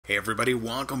Hey everybody,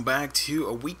 welcome back to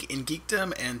A Week in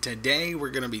Geekdom, and today we're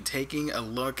going to be taking a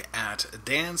look at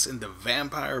Dance in the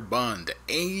Vampire Bund,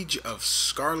 Age of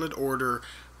Scarlet Order,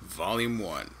 Volume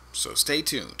 1. So stay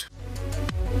tuned.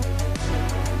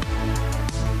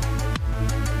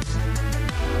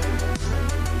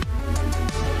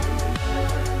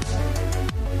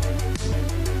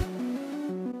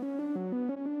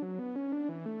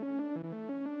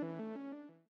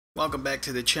 Welcome back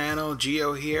to the channel,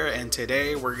 Geo here, and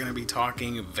today we're going to be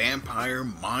talking vampire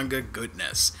manga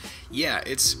goodness. Yeah,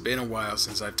 it's been a while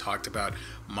since I've talked about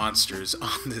monsters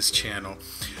on this channel.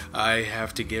 I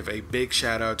have to give a big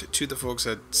shout out to the folks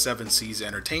at 7 Seas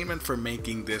Entertainment for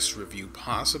making this review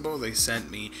possible. They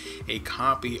sent me a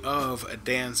copy of A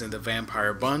Dance in the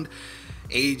Vampire Bund,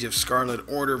 Age of Scarlet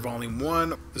Order Volume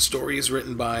 1. The story is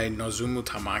written by Nozomu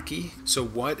Tamaki. So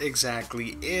what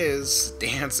exactly is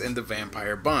Dance in the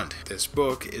Vampire Bund? This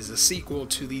book is a sequel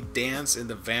to the Dance in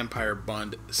the Vampire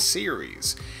Bund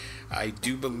series. I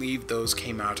do believe those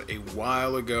came out a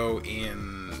while ago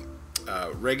in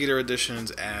regular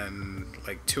editions and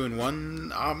like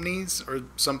 2-in-1 omnis or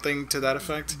something to that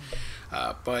effect.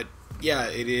 But yeah,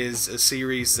 it is a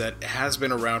series that has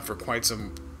been around for quite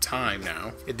some time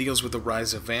now. It deals with the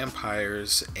rise of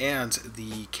vampires and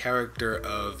the character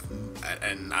of,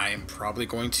 and I am probably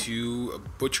going to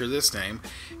butcher this name,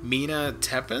 Mina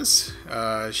Tepes.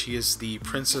 She is the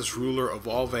princess ruler of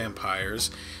all vampires.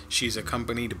 She's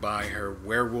accompanied by her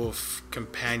werewolf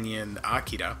companion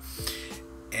Akira,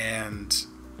 and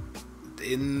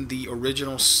in the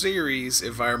original series,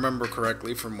 if I remember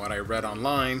correctly from what I read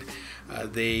online,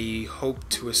 they hope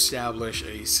to establish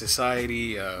a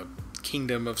society,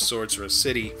 kingdom of sorts, or a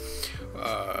city,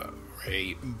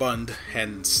 a Bund,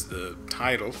 hence the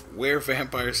title, where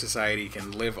vampire society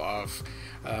can live off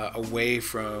away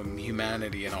from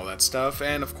humanity and all that stuff.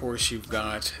 And of course you've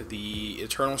got the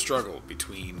eternal struggle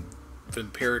between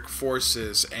vampiric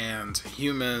forces and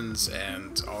humans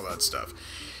and all that stuff.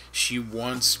 She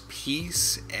wants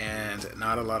peace, and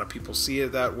not a lot of people see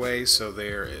it that way, so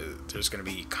there's going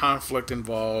to be conflict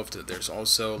involved. There's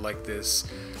also like this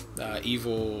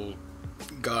evil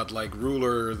godlike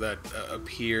ruler that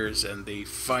appears, and they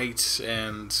fight,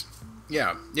 and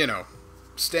yeah, you know,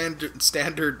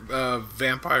 standard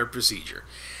vampire procedure.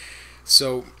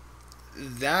 So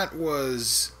that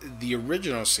was the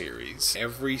original series.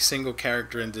 Every single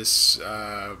character in this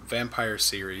vampire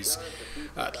series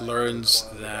learns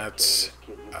that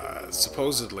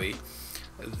supposedly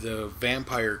the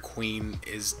vampire queen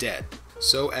is dead.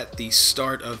 So at the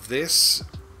start of this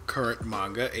current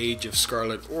manga, Age of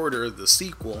Scarlet Order, the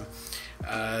sequel,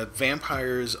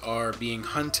 vampires are being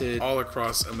hunted all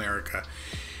across America,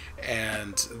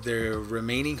 and their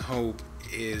remaining hope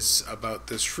is about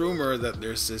this rumor that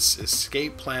there's this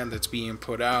escape plan that's being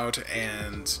put out,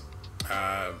 and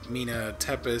Mina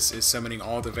Tepes is summoning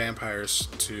all the vampires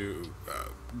to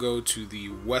go to the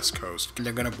west coast, and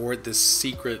they're going to board this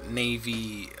secret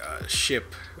navy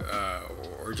ship,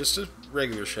 or just a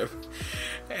regular ship,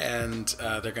 and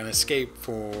they're going to escape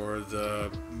for the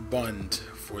Bund,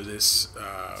 for this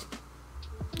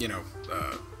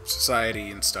society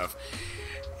and stuff.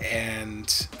 And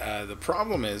the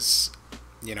problem is,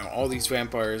 you know, all these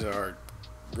vampires are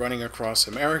running across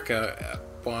America,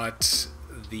 but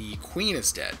the queen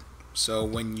is dead. So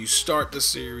when you start the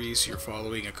series, you're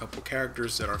following a couple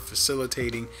characters that are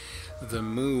facilitating the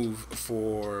move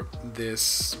for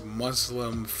this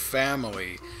Muslim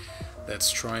family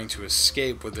that's trying to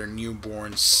escape with their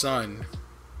newborn son.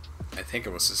 I think it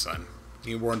was a son.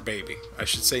 Newborn baby. I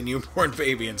should say newborn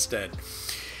baby instead.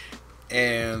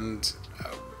 And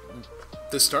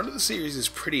the start of the series is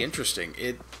pretty interesting.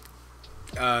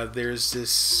 There's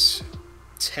this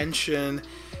tension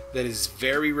that is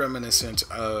very reminiscent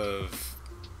of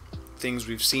things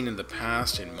we've seen in the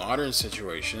past in modern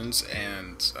situations,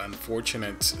 and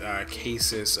unfortunate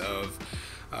cases of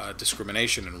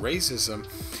discrimination and racism,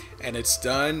 and it's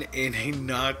done in a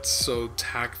not so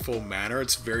tactful manner.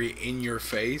 It's very in your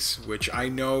face, which I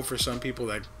know for some people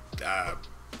that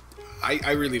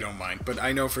I really don't mind, but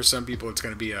I know for some people it's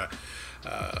going to be a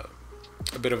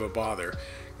bit of a bother.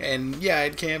 And yeah,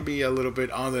 it can be a little bit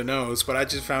on the nose, but I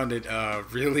just found it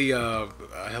really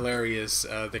hilarious,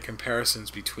 the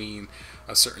comparisons between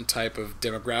a certain type of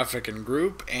demographic and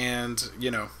group, and,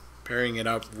 you know, pairing it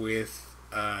up with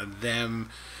them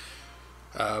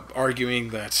arguing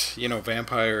that, you know,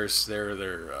 vampires,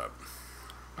 they're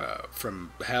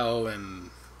from hell,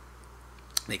 and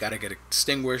they gotta get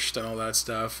extinguished and all that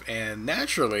stuff. And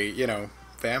naturally, you know,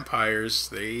 vampires,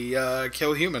 they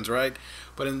kill humans, right?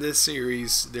 But in this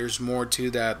series, there's more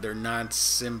to that. They're not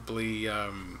simply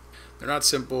they're not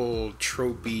simple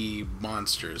tropey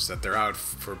monsters that they're out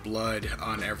for blood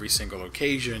on every single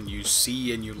occasion. You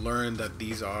see and you learn that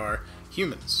these are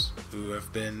humans who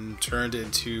have been turned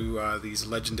into these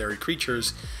legendary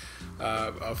creatures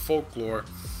of folklore,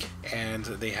 and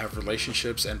they have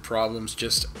relationships and problems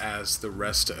just as the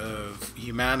rest of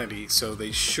humanity, so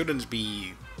they shouldn't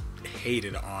be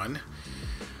hated on.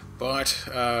 But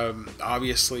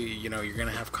obviously, you know, you're going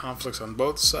to have conflicts on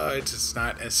both sides. It's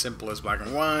not as simple as black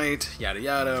and white, yada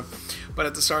yada. But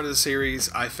at the start of the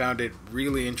series, I found it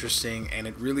really interesting, and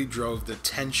it really drove the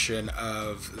tension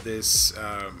of this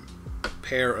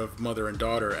pair of mother and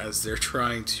daughter as they're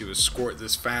trying to escort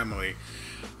this family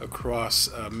across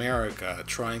America,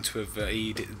 trying to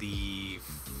evade the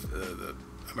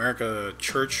America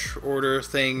Church Order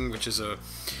thing, which is a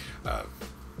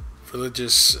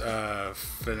religious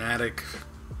fanatic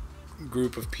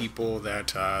group of people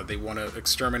that they want to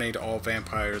exterminate all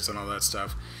vampires and all that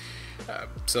stuff.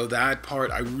 So that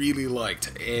part I really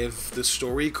liked. If the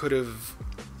story could have,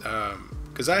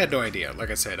 because I had no idea, like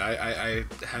I said, I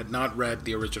had not read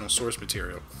the original source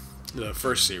material, the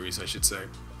first series I should say.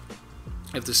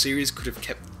 If the series could have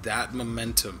kept that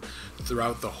momentum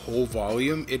throughout the whole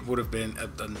volume, it would have been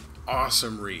an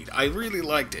awesome read. I really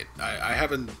liked it. I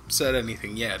haven't said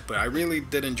anything yet, but I really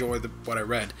did enjoy what I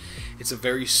read. It's a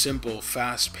very simple,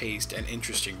 fast-paced, and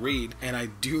interesting read, and I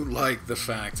do like the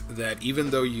fact that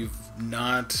even though you've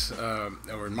not,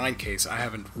 or in my case, I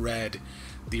haven't read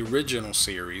the original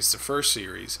series, the first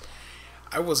series,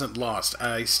 I wasn't lost.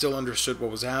 I still understood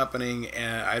what was happening,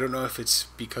 and I don't know if it's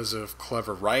because of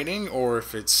clever writing or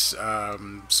if it's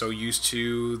so used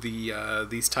to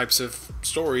these types of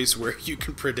stories where you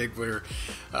can predict where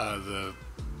the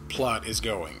plot is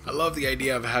going. I love the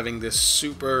idea of having this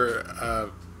super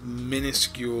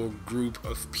minuscule group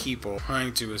of people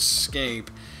trying to escape,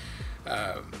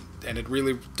 and it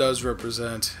really does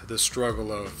represent the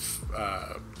struggle of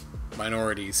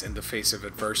minorities in the face of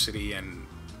adversity and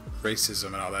racism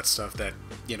and all that stuff that,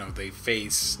 you know, they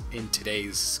face in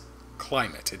today's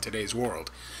climate, in today's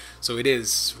world. So it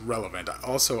is relevant.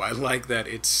 Also, I like that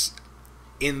it's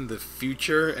in the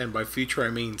future, and by future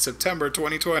I mean September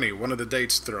 2020, one of the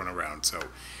dates thrown around. So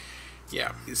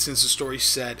yeah, since the story's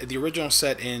set, the original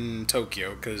set in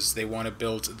Tokyo, because they want to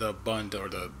build the Bund, or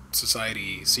the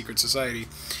society, secret society,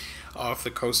 off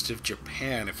the coast of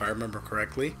Japan, if I remember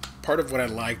correctly. Part of what I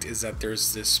liked is that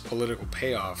there's this political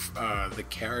payoff. The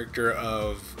character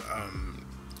of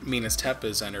Minas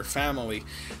Tepes and her family,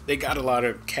 they got a lot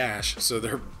of cash, so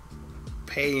they're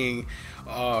paying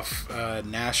off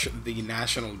the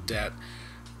national debt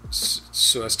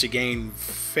so as to gain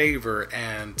favor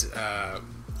and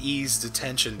ease the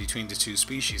tension between the two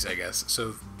species, I guess.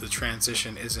 So the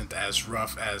transition isn't as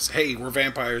rough as, hey, we're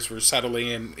vampires, we're settling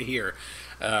in here.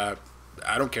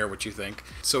 I don't care what you think.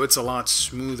 So it's a lot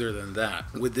smoother than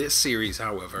that. With this series,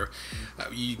 however,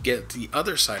 you get the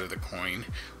other side of the coin,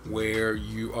 where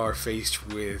you are faced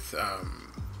with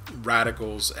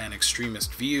radicals and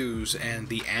extremist views, and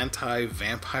the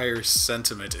anti-vampire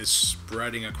sentiment is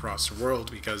spreading across the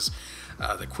world because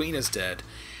the queen is dead,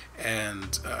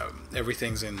 and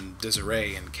everything's in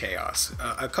disarray and chaos.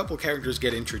 A couple characters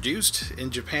get introduced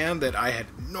in Japan that I had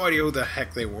no idea who the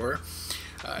heck they were.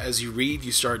 As you read,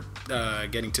 you start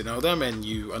getting to know them, and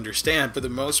you understand. For the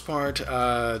most part,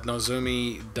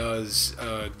 Nozomi does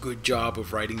a good job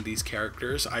of writing these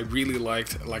characters. I really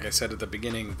liked, like I said at the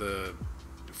beginning, the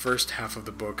first half of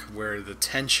the book, where the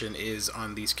tension is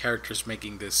on these characters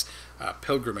making this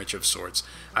pilgrimage of sorts.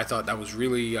 I thought that was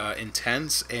really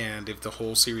intense, and if the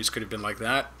whole series could have been like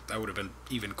that, that would have been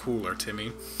even cooler to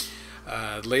me.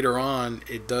 Later on,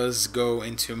 it does go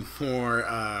into more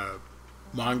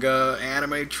manga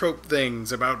anime trope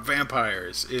things about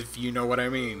vampires, if you know what I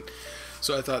mean.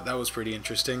 So I thought that was pretty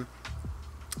interesting.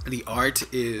 The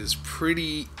art is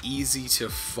pretty easy to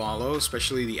follow,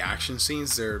 especially the action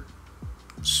scenes. They're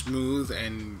smooth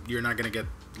and you're not going to get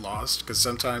lost, because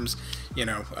sometimes, you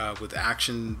know, with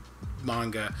action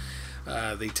manga,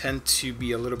 they tend to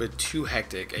be a little bit too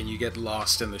hectic and you get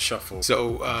lost in the shuffle.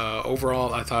 So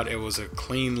overall, I thought it was a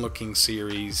clean looking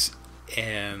series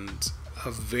and a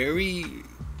very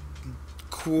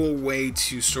cool way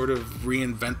to sort of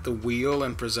reinvent the wheel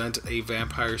and present a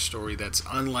vampire story that's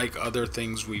unlike other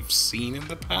things we've seen in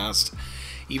the past.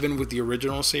 Even with the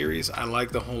original series, I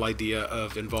like the whole idea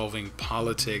of involving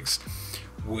politics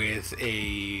with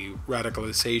a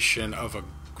radicalization of a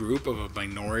group, of a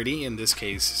minority, in this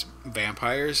case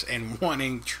vampires, and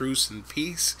wanting truce and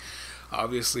peace.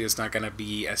 Obviously, it's not going to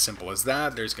be as simple as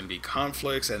that. There's going to be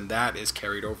conflicts, and that is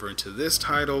carried over into this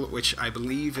title, which I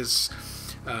believe is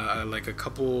like a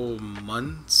couple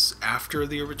months after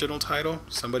the original title.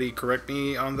 Somebody correct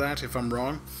me on that if I'm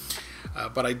wrong.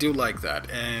 But I do like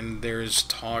that. And there's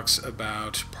talks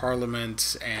about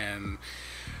Parliament and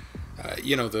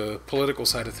you know, the political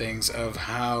side of things, of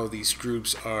how these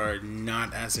groups are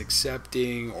not as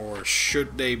accepting, or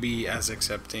should they be as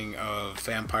accepting, of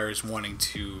vampires wanting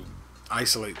to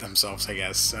isolate themselves, I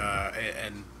guess,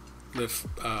 and live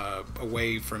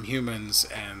away from humans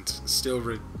and still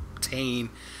retain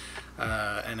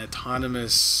an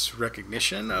autonomous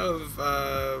recognition of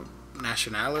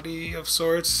nationality of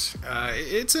sorts.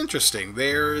 It's interesting.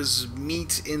 There's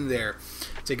meat in there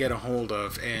to get a hold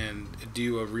of and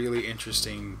do a really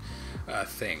interesting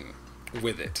thing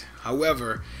with it.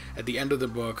 However, at the end of the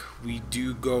book, we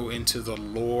do go into the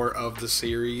lore of the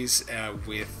series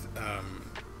with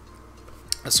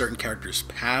a certain character's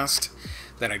past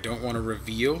that I don't want to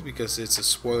reveal because it's a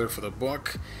spoiler for the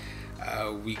book.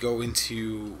 We go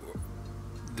into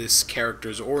this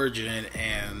character's origin,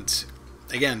 and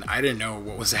again, I didn't know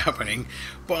what was happening,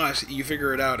 but you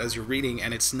figure it out as you're reading,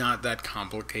 and it's not that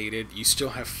complicated. You still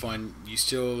have fun. You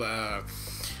still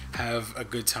have a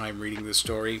good time reading the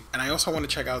story. And I also want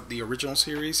to check out the original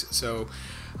series, so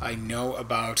I know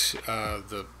about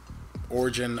the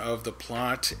origin of the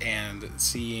plot, and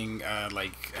seeing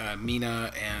like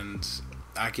Mina and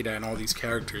Akira and all these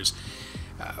characters,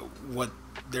 what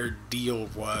their deal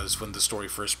was when the story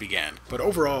first began. But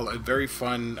overall, a very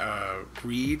fun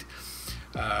read.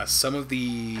 Some of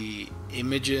the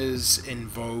images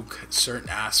invoke certain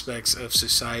aspects of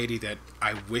society that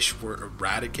I wish were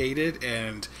eradicated,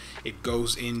 and it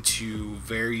goes into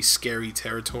very scary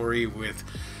territory with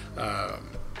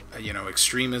you know,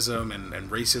 extremism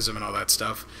and racism and all that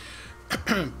stuff.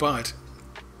 But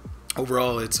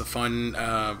overall, it's a fun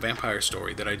vampire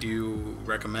story that I do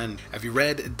recommend. Have you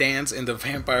read Dance in the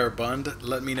Vampire Bund?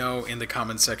 Let me know in the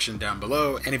comment section down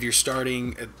below. And if you're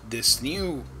starting this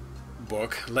new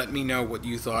book, let me know what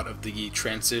you thought of the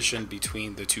transition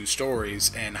between the two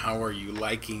stories, and how are you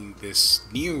liking this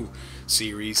new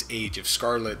series, Age of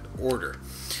Scarlet Order.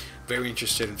 Very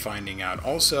interested in finding out.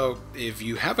 Also, if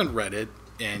you haven't read it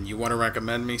and you want to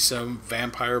recommend me some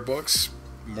vampire books,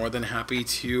 more than happy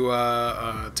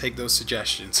to take those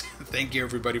suggestions. Thank you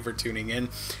everybody for tuning in.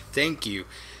 Thank you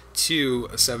to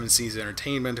 7 Seas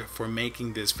Entertainment for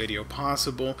making this video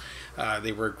possible.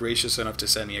 They were gracious enough to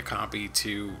send me a copy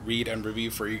to read and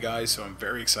review for you guys, so I'm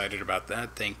very excited about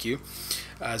that. Thank you.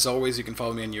 As always, you can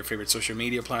follow me on your favorite social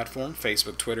media platform: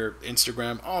 Facebook, Twitter,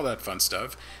 Instagram, all that fun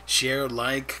stuff. Share,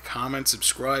 like, comment,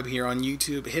 subscribe here on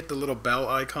YouTube. Hit the little bell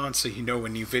icon so you know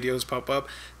when new videos pop up.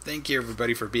 Thank you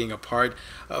everybody for being a part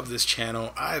of this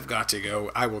channel. I've got to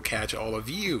go. I will catch all of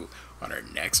you on our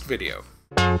next video.